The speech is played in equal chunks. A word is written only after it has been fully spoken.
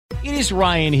It is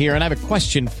Ryan here, and I have a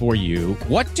question for you.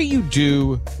 What do you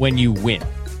do when you win?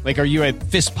 Like, are you a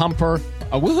fist pumper,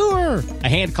 a woohooer, a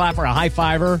hand clapper, a high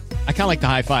fiver? I kind of like the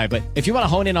high five, but if you want to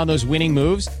hone in on those winning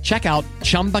moves, check out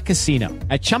Chumba Casino.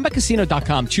 At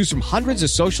ChumbaCasino.com, choose from hundreds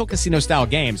of social casino-style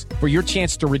games for your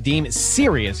chance to redeem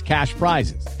serious cash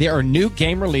prizes. There are new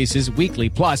game releases weekly,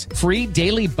 plus free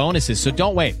daily bonuses. So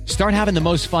don't wait. Start having the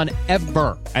most fun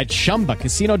ever at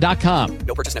ChumbaCasino.com.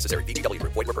 No purchase necessary. VGW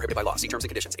Group. Void where prohibited by law. See terms and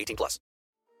conditions. 18+.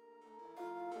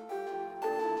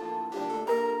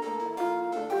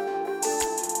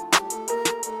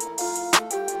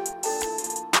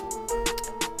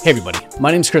 Hey everybody,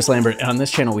 my name is Chris Lambert, and on this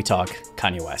channel we talk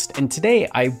Kanye West. And today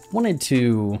I wanted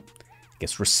to,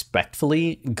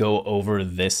 respectfully go over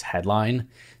this headline.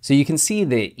 So you can see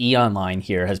that E-Online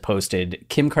here has posted,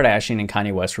 Kim Kardashian and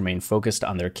Kanye West remain focused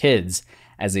on their kids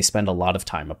as they spend a lot of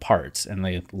time apart. And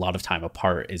a lot of time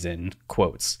apart is in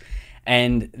quotes.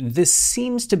 And this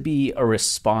seems to be a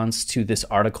response to this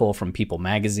article from People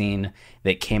magazine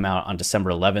that came out on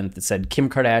December 11th that said Kim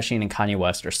Kardashian and Kanye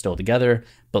West are still together,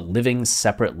 but living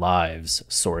separate lives,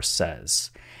 source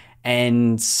says.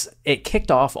 And it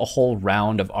kicked off a whole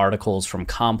round of articles from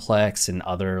Complex and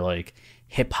other like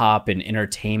hip hop and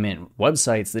entertainment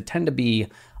websites that tend to be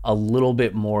a little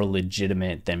bit more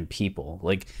legitimate than People.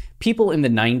 Like People in the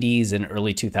 90s and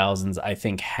early 2000s, I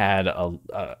think had a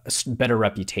better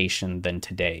reputation than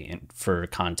today for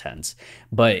content.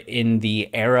 But in the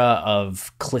era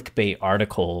of clickbait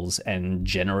articles and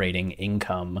generating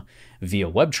income via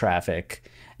web traffic,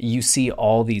 you see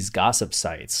all these gossip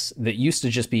sites that used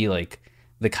to just be like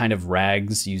the kind of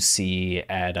rags you see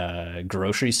at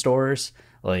grocery stores,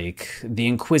 like The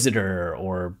Inquisitor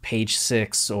or Page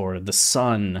Six or The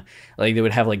Sun. Like they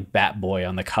would have like Bat Boy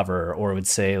on the cover, or it would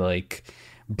say like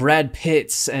Brad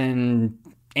Pitt and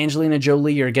Angelina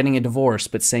Jolie are getting a divorce,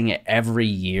 but saying it every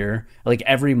year, like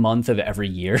every month of every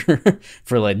year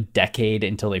for like a decade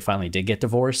until they finally did get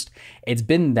divorced. It's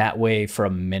been that way for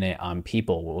a minute on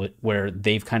People, where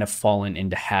they've kind of fallen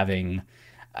into having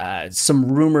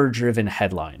some rumor-driven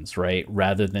headlines, right?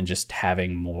 Rather than just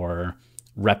having more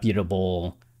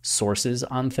reputable sources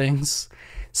on things.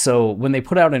 So when they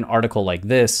put out an article like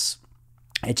this,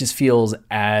 it just feels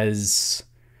as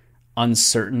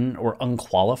uncertain or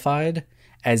unqualified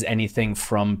as anything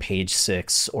from Page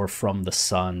Six or from The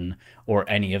Sun or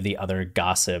any of the other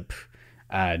gossip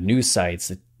news sites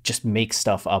that just make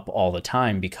stuff up all the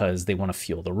time because they want to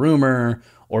fuel the rumor,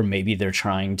 or maybe they're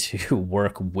trying to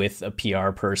work with a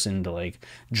PR person to like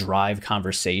drive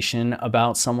conversation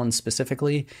about someone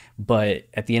specifically. But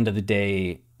at the end of the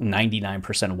day,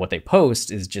 99% of what they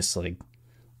post is just like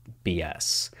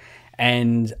BS.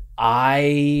 And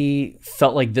I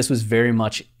felt like this was very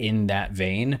much in that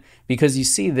vein, because you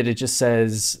see that it just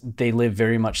says they live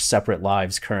very much separate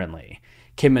lives currently.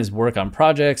 Kim has work on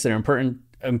projects that are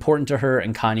important to her,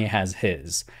 and Kanye has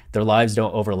his. Their lives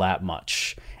don't overlap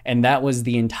much. And that was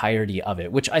the entirety of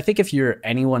it, which I think if you're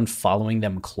anyone following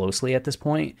them closely at this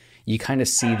point, you kind of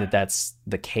see that that's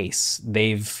the case.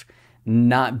 They've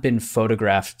not been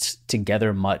photographed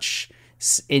together much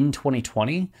in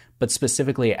 2020, but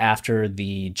specifically after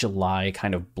the July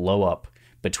kind of blow up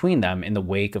between them in the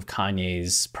wake of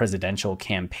Kanye's presidential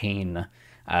campaign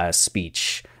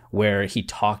speech, where he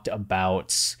talked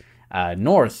about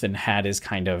North and had his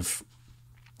kind of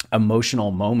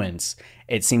emotional moments.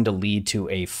 It seemed to lead to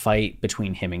a fight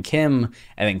between him and Kim,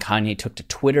 and then Kanye took to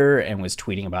Twitter and was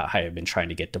tweeting about how he'd been trying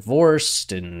to get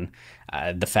divorced, and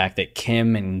the fact that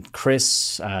Kim and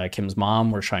Chris, Kim's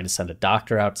mom, were trying to send a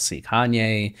doctor out to see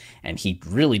Kanye, and he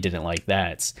really didn't like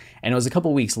that. And it was a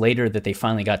couple weeks later that they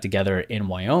finally got together in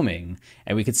Wyoming,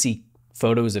 and we could see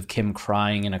photos of Kim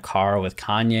crying in a car with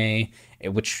Kanye,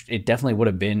 which it definitely would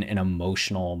have been an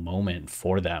emotional moment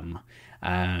for them.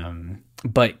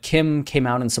 But Kim came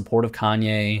out in support of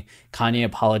Kanye. Kanye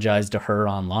apologized to her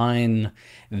online.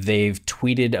 They've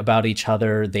tweeted about each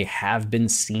other. They have been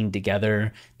seen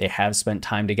together. They have spent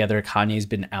time together. Kanye's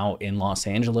been out in Los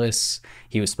Angeles.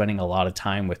 He was spending a lot of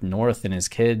time with North and his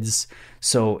kids.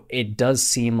 So it does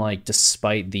seem like,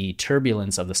 despite the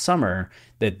turbulence of the summer,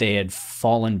 that they had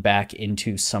fallen back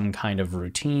into some kind of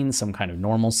routine, some kind of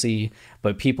normalcy.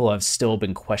 But people have still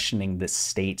been questioning the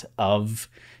state of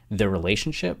their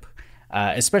relationship.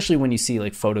 Especially when you see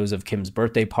like photos of Kim's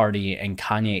birthday party and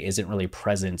Kanye isn't really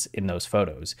present in those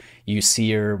photos. You see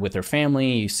her with her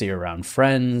family, you see her around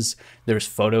friends. There's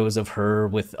photos of her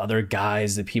with other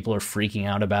guys that people are freaking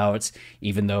out about,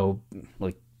 even though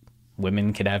like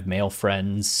women can have male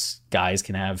friends, guys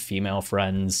can have female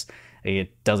friends.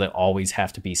 It doesn't always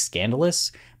have to be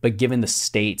scandalous, but given the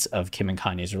state of Kim and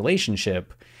Kanye's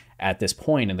relationship, at this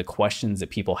point and the questions that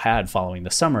people had following the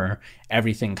summer,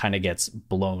 everything kind of gets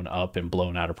blown up and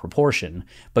blown out of proportion.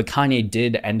 But Kanye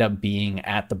did end up being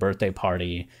at the birthday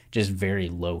party just very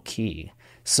low key.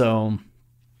 So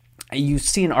you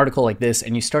see an article like this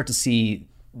and you start to see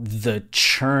the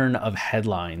churn of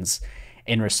headlines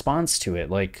in response to it.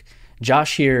 Like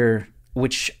Josh here,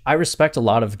 which I respect a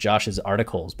lot of Josh's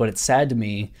articles, but it's sad to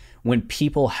me when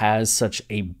people has such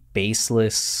a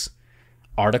baseless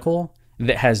article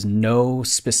that has no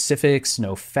specifics,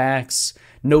 no facts,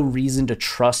 no reason to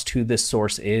trust who this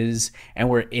source is. And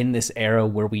we're in this era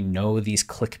where we know these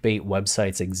clickbait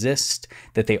websites exist,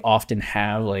 that they often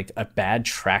have like a bad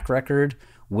track record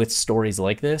with stories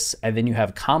like this. And then you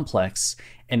have Complex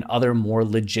and other more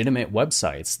legitimate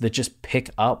websites that just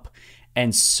pick up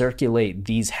and circulate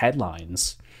these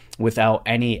headlines without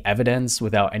any evidence,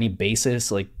 without any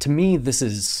basis. Like, to me, this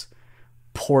is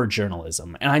poor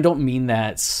journalism. And I don't mean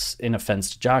that in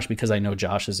offense to Josh, because I know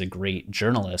Josh is a great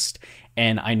journalist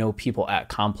and I know people at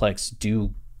Complex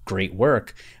do great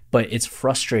work, but it's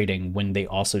frustrating when they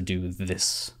also do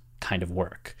this kind of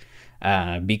work.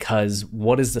 Because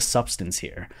what is the substance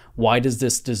here? Why does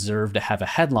this deserve to have a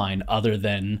headline other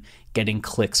than getting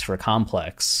clicks for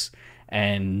Complex?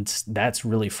 And that's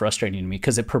really frustrating to me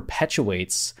because it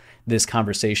perpetuates this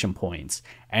conversation point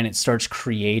and it starts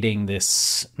creating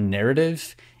this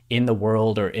narrative in the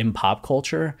world or in pop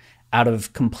culture out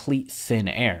of complete thin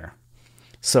air.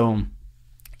 So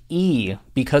E,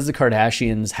 because the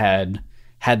Kardashians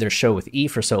had their show with E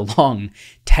for so long,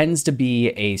 tends to be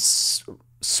a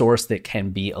source that can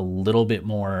be a little bit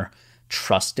more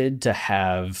trusted to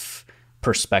have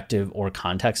perspective or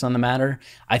context on the matter.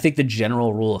 I think the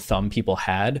general rule of thumb people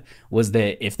had was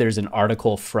that if there's an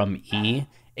article from E,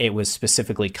 it was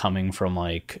specifically coming from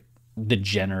like the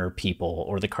Jenner people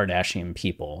or the Kardashian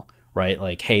people, right?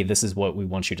 Like, hey, this is what we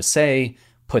want you to say,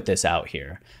 put this out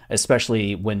here.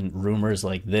 Especially when rumors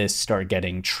like this start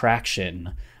getting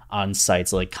traction on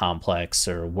sites like Complex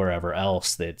or wherever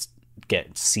else that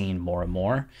get seen more and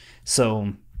more.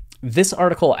 So this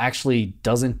article actually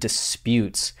doesn't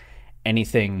dispute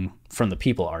anything from the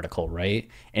People article, right?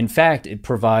 In fact, it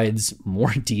provides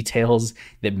more details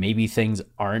that maybe things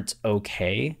aren't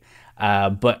okay.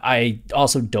 But I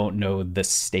also don't know the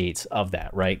state of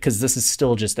that, right? Because this is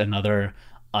still just another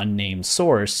unnamed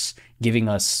source giving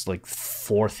us like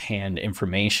fourth hand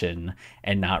information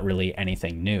and not really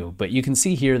anything new. But you can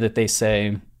see here that they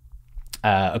say,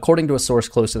 according to a source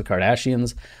close to the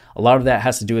Kardashians, a lot of that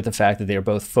has to do with the fact that they are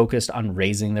both focused on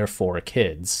raising their 4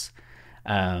 kids.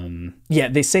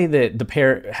 They say that the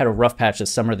pair had a rough patch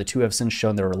this summer. The two have since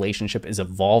shown their relationship is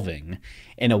evolving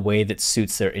in a way that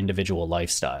suits their individual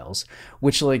lifestyles,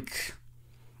 which like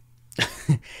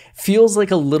feels like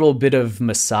a little bit of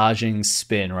massaging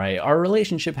spin, right? Our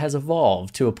relationship has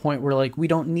evolved to a point where like we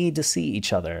don't need to see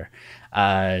each other.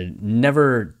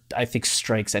 Never, I think,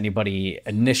 strikes anybody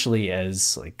initially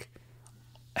as like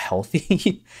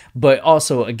healthy, but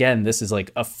also again, this is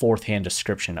like a fourth hand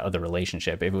description of the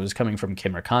relationship. If it was coming from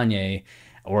Kim or Kanye,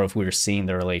 or if we were seeing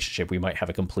the relationship, we might have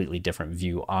a completely different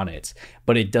view on it.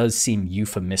 But it does seem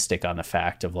euphemistic on the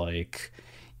fact of like,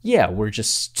 yeah, we're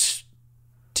just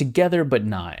together but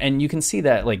not. And you can see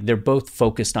that like they're both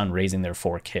focused on raising their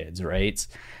 4 kids, right?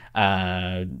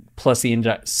 Plus the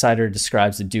insider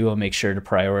describes the duo make sure to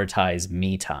prioritize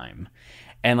me time.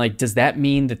 And like, does that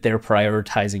mean that they're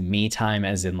prioritizing me time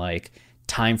as in like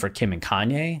time for Kim and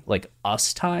Kanye, like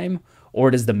us time? Or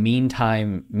does the me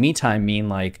time mean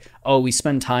like, oh, we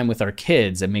spend time with our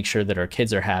kids and make sure that our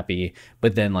kids are happy,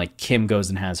 but then like Kim goes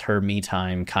and has her me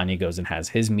time, Kanye goes and has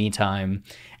his me time,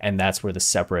 and that's where the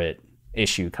separate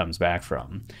issue comes back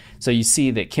from. So you see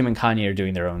that Kim and Kanye are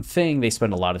doing their own thing. They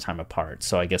spend a lot of time apart.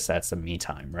 So I guess that's the me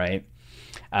time, right?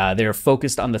 They're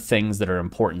focused on the things that are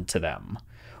important to them.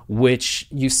 Which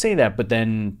you say that, but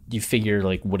then you figure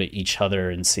like, would each other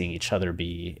and seeing each other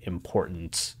be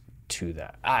important to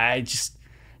that? I just,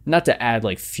 not to add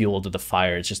like fuel to the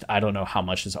fire, it's just I don't know how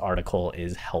much this article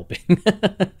is helping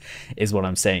is what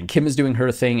I'm saying. Kim is doing her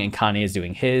thing and Kanye is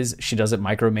doing his. She doesn't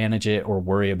micromanage it or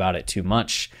worry about it too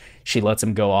much. She lets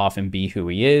him go off and be who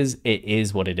he is. It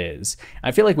is what it is.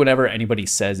 I feel like whenever anybody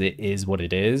says it is what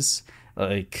it is,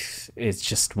 like it's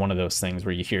just one of those things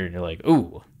where you hear it and you're like,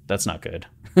 ooh, that's not good.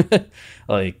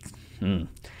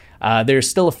 They're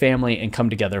still a family and come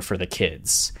together for the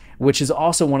kids, which is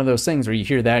also one of those things where you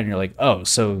hear that and you're like, oh,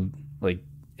 so like,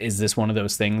 is this one of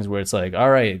those things where it's like, all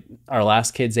right, our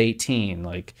last kid's 18,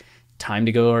 like time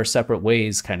to go our separate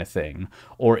ways kind of thing?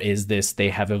 Or is this, they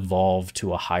have evolved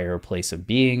to a higher place of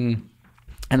being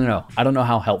I don't know. I don't know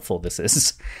how helpful this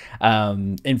is.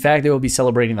 In fact, they will be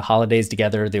celebrating the holidays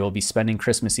together. They will be spending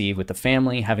Christmas Eve with the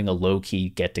family, having a low-key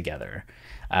get-together.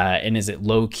 And is it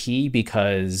low-key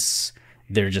because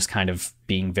they're just kind of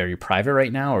being very private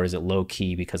right now, or is it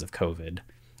low-key because of COVID?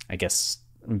 I guess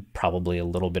probably a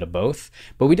little bit of both.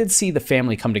 But we did see the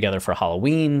family come together for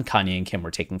Halloween. Kanye and Kim were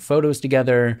taking photos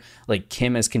together. Like,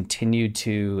 Kim has continued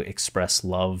to express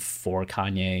love for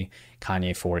Kanye,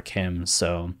 Kanye for Kim.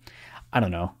 So I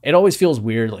don't know. It always feels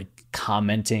weird, like,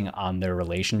 commenting on their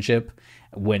relationship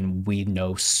when we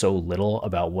know so little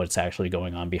about what's actually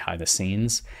going on behind the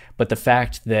scenes. But the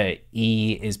fact that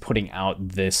E is putting out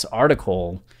this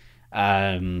article,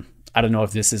 I don't know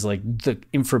if this is like the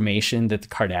information that the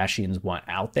Kardashians want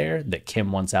out there, that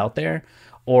Kim wants out there,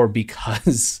 or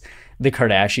because the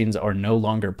Kardashians are no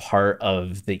longer part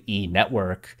of the E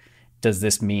network, does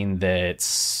this mean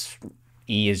that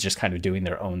E is just kind of doing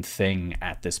their own thing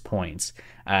at this point,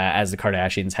 as the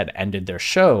Kardashians had ended their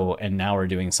show and now are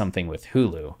doing something with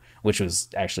Hulu, which was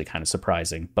actually kind of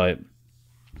surprising. But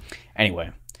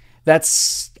anyway,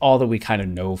 that's all that we kind of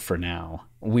know for now.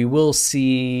 We will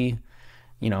see,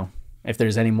 if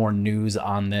there's any more news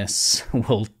on this,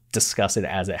 we'll discuss it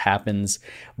as it happens.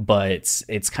 But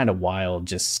it's kind of wild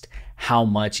just how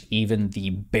much even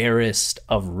the barest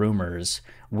of rumors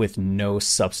with no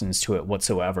substance to it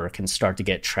whatsoever can start to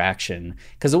get traction.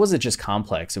 Because it wasn't just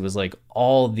Complex. It was like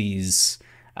all these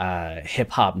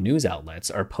hip hop news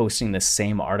outlets are posting the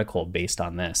same article based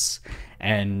on this.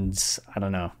 And I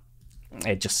don't know.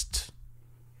 It just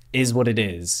is what it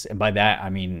is. And by that, I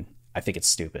mean, I think it's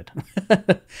stupid.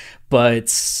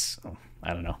 But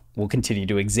I don't know. We'll continue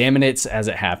to examine it as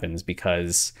it happens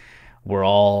because we're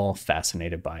all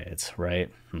fascinated by it,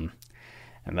 right? And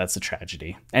that's a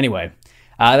tragedy. Anyway,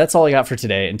 that's all I got for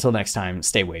today. Until next time,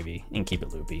 stay wavy and keep it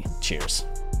loopy. Cheers.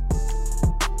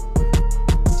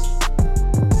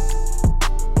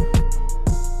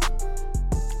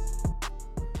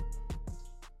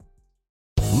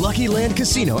 Lucky Land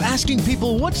Casino, asking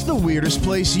people, what's the weirdest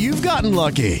place you've gotten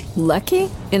lucky? Lucky?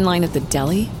 In line at the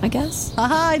deli, I guess?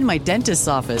 Aha, in my dentist's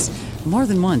office. More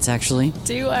than once, actually.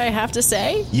 Do I have to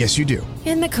say? Yes, you do.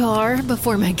 In the car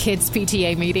before my kids'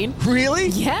 PTA meeting. Really?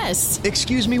 Yes.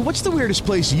 Excuse me, what's the weirdest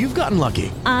place you've gotten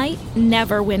lucky? I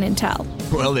never win and tell.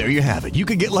 Well, there you have it. You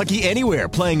can get lucky anywhere,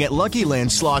 playing at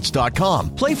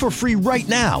LuckyLandSlots.com. Play for free right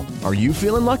now. Are you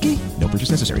feeling lucky? No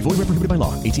purchase necessary. Void where prohibited by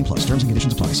law. 18+. Terms and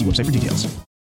conditions apply. See website for details.